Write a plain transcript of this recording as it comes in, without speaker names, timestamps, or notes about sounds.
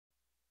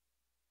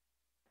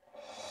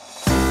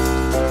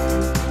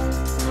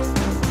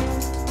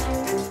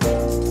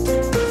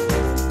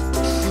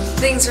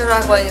Things are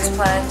not going as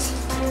planned.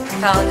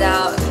 Found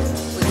out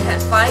we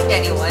can't find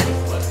anyone.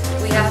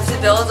 We have to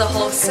build a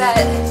whole set,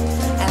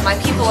 and my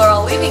people are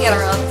all leaving at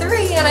around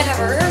 3, and I have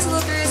a rehearsal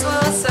at 3 as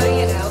well, so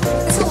you know,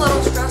 it's a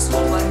little stressful,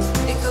 but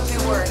it could be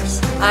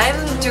worse.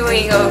 I'm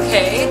doing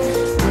okay.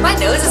 My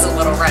nose is a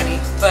little runny,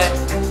 but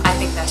I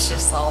think that's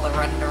just all the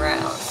running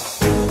around.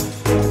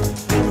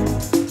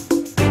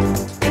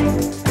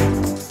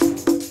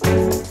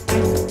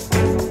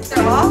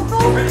 They're awful?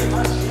 Pretty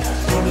much, yeah.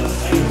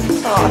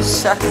 Oh,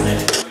 shucks.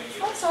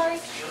 I'm sorry.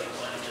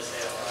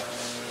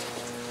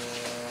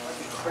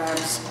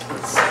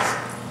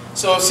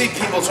 So I see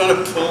people trying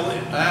to pull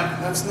it.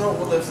 That's not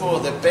what they're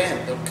for. They're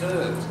bent. They're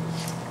curved.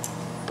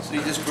 So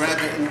you just grab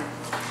it and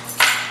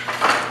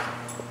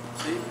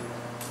see.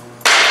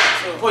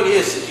 So the point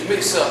is, if you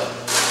mix up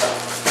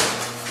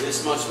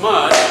this much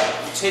mud,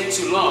 you take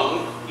too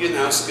long, you're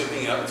now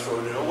scooping it up and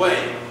throwing it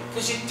away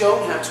because you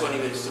don't have 20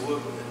 minutes to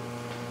work with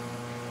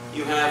it.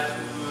 You have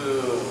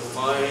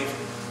 5,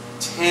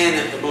 10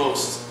 at the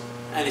most,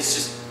 and it's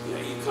just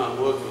you can't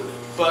work with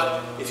it.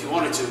 But if you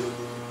wanted to,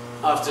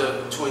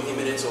 after 20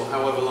 minutes or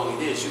however long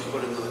it is, you can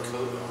put another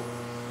coat on.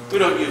 We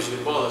don't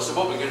usually bother, so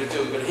what we're going to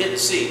do, we're going to hit the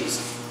seams,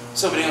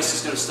 somebody else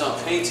is going to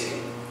start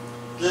painting,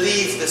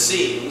 leave the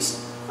seams,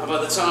 and by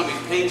the time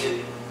we've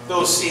painted,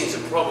 those seams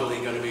are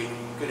probably going to be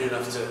good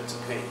enough to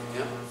paint,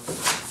 yeah?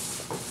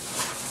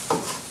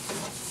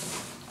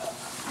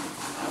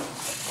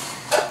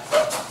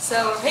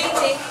 So we're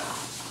painting.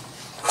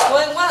 It's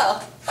going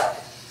well.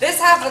 This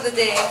half of the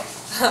day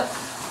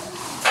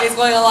is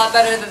going a lot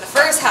better than the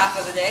first half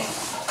of the day.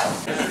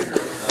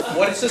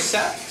 What is this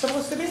set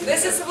supposed to be?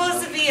 This is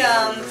supposed to be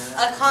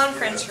a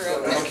conference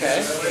room.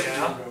 Okay.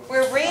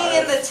 We're bringing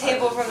in the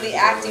table from the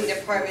acting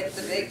department,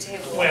 the big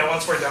table. Well, yeah,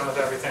 once we're done with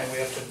everything, we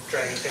have to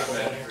drag a table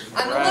in here.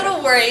 I'm a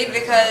little worried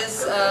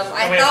because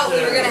I thought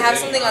we were going to have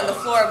something on the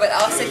floor, but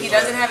Al said he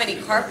doesn't have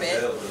any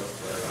carpet.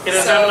 He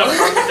doesn't have enough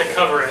carpet to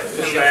cover it.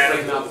 And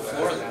then,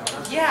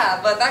 Yeah,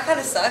 but that kind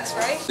of sucks,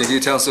 right? Did you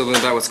tell us a little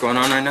bit about what's going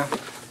on right now?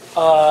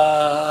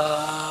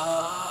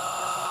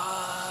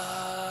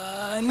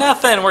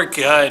 Nothing. We're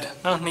good.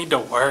 No need to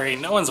worry.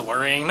 No one's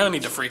worrying. No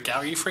need to freak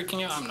out. Are you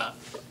freaking out? I'm not.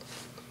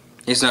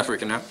 He's not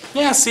freaking out.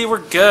 Yeah, see, we're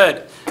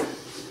good.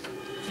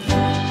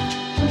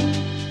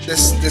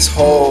 This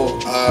whole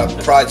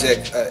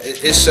project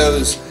it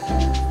shows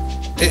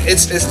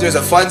there's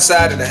a fun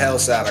side and a hell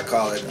side, I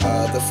call it.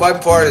 The fun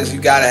part is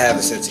you gotta have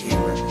a sense of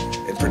humor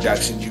in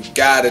production. You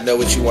gotta know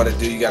what you want to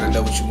do. You gotta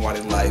know what you want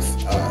in life.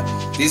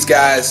 These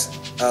guys,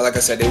 like I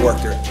said, they work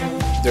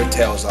their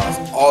tails off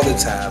all the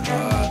time.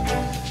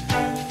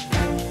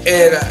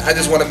 And I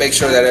just want to make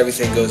sure that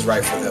everything goes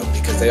right for them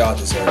because they all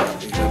deserve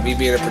it. You know, me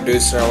being a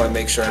producer, I want to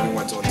make sure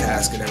everyone's on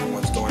task and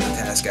everyone's doing the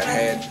task at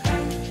hand.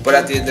 But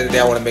at the end of the day,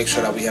 I want to make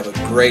sure that we have a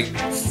great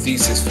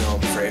thesis film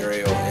for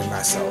Ariel and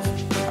myself.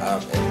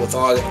 And with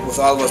all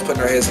of us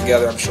putting our heads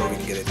together, I'm sure we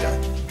can get it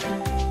done.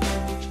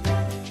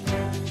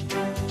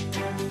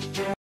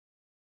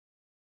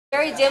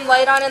 Very dim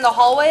light on in the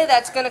hallway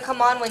that's going to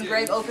come on when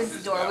Greg opens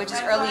the door, which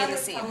is early in the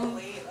scene.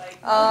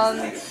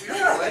 And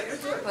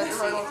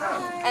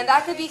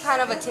that could be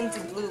kind of a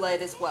tinted blue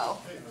light as well.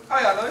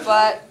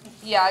 But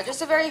yeah,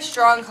 just a very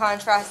strong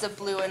contrast of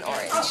blue and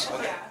orange.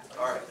 Okay.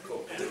 Alright,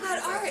 cool.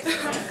 Alright.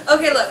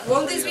 Okay, look,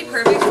 won't these be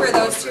perfect for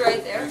those two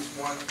right there?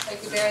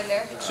 Like there and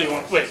there? So you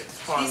want, wait,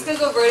 hold on. These can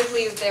go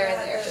vertically there and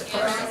there.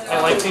 I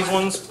like these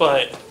ones,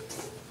 but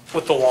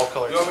with the wall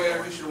colors. You want me to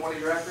introduce you to one of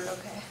your actors?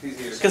 Okay. He's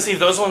here. Because see,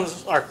 those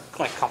ones are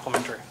like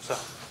complementary, so.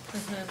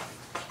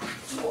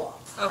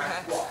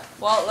 Okay.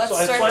 Well, let's So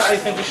that's start. why I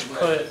think we should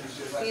put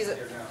These,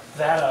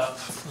 that up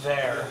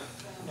there,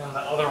 and the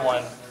other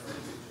one,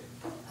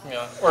 you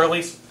know, or at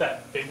least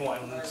that big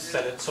one,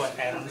 set it so it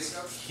ends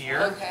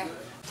here. okay.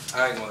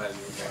 I ain't gonna have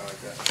you down like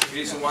that. You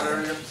need some water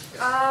in here?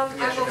 I'm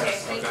okay,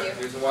 thank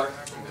you. Need some water?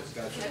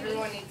 Gotcha.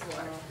 Everyone needs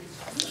water.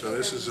 So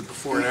this is the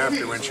before and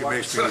after when she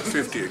makes me look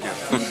 50 again.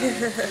 You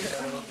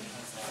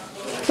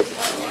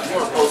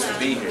weren't supposed to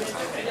be here.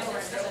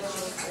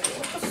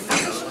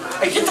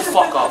 Hey, get the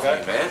fuck off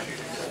me, man.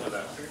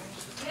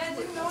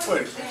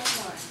 Wait,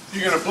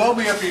 you're gonna blow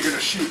me up or you're gonna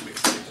shoot me?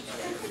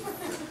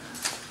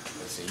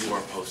 Listen, you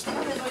weren't supposed to be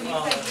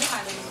here.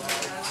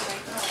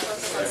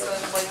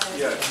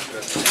 Yeah.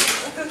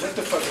 What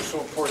the fuck is so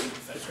important?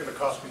 It's gonna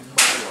cost me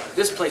money.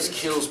 This place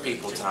kills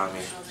people,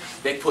 Tommy.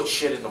 They put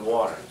shit in the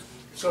water.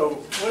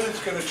 So what is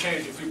gonna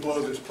change if you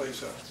blow this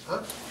place up?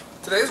 Huh?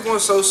 Today's going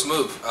so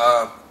smooth.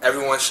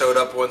 Everyone showed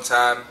up on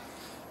time.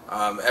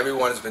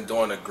 Everyone has been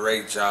doing a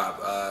great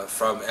job.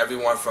 From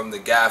everyone from the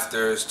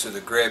gaffers to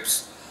the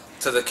grips,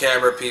 to the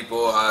camera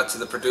people, to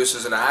the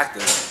producers and the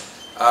actors,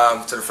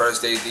 to the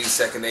first AD,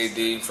 second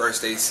AD,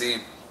 first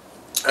AC.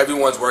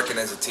 Everyone's working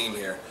as a team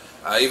here.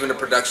 Even the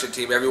production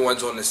team,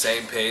 everyone's on the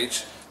same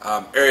page.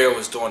 Ariel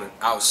was doing an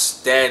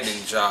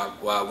outstanding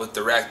job with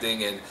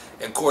directing and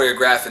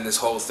choreographing this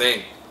whole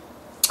thing.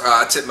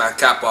 I tip my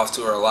cap off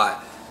to her a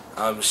lot.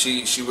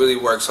 She really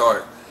works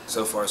hard.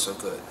 So far, so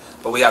good.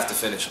 But we have to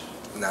finish them,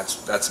 and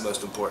that's the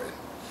most important.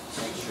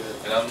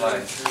 And I'm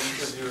like,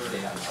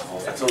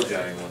 I told you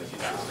I didn't want to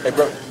get out. hey,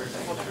 bro.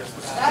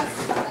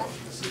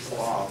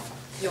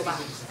 Yo.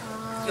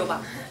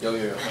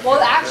 Well,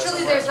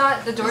 actually, there's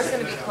not. The door's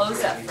gonna be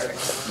closed at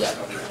first. Yeah.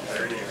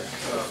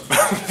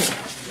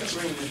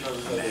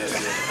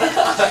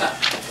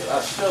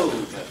 I showed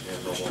that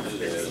man don't want to do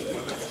that.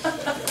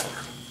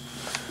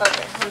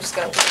 Okay, I'm just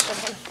gonna push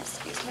him.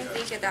 Excuse me. I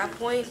think at that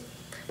point,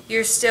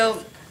 you're just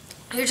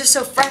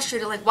so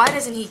frustrated. Like, why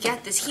doesn't he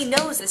get this? He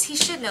knows this. He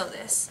should know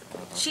this.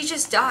 She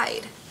just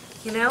died.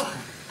 You know?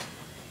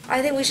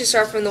 I think we should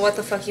start from the what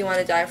the fuck you want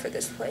to die for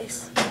this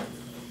place.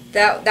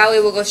 That way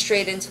we'll go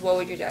straight into what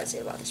would your dad say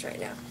about this right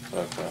now.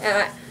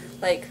 Okay.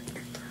 And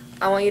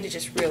I want you to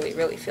just really,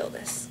 really feel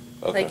this.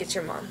 Okay. Like it's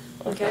your mom.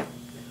 Okay?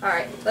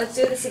 Alright, let's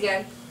do this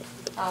again.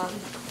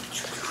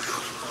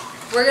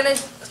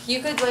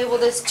 You could label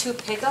this 2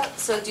 pickup,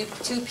 so do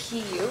 2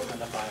 PU.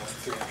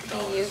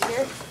 PU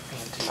here.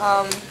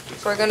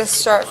 We're gonna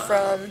start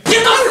from...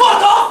 Get the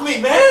fuck off me,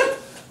 man!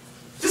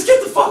 Just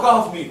get the fuck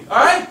off me,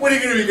 alright? What are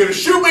you gonna do? You gonna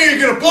shoot me or you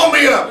gonna blow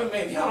me up?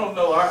 Maybe, I don't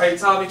know, alright,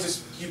 Tommy,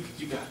 just, you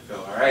gotta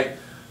go, alright?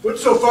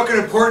 What's so fucking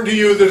important to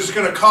you that it's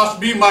gonna cost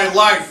me my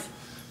life?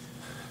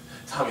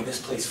 Tommy, this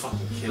place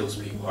fucking kills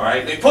people,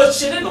 alright? They put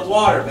shit in the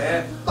water,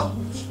 man.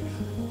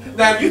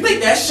 Now, if you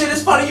think that shit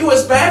is funny, you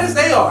as bad as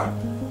they are.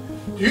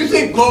 Do you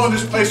think blowing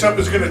this place up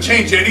is gonna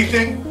change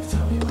anything?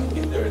 Tommy, you might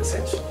get their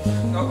attention.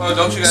 Oh,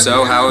 don't you guys?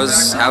 So how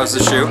was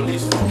the shoot?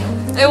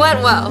 It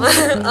went well.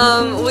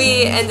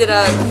 We ended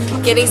up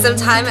getting some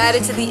time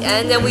added to the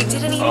end, and we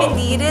didn't even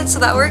need it, so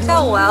that worked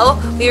out well.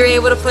 We were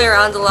able to play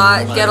around a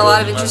lot, get a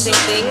lot of interesting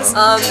things.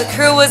 The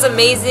crew was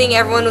amazing.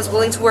 Everyone was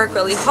willing to work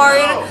really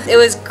hard. It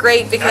was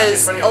great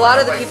because a lot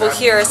of the people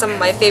here are some of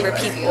my favorite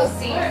people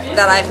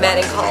that I've met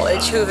in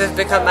college who have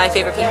become my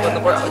favorite people in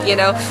the world, you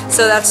know?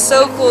 So that's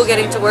so cool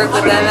getting to work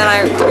with them, and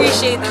I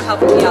appreciate them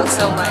helping me out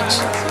so much.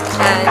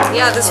 And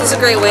yeah, this was a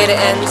great way to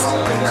end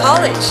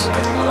college.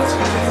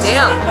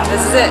 Damn,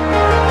 this is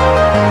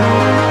it.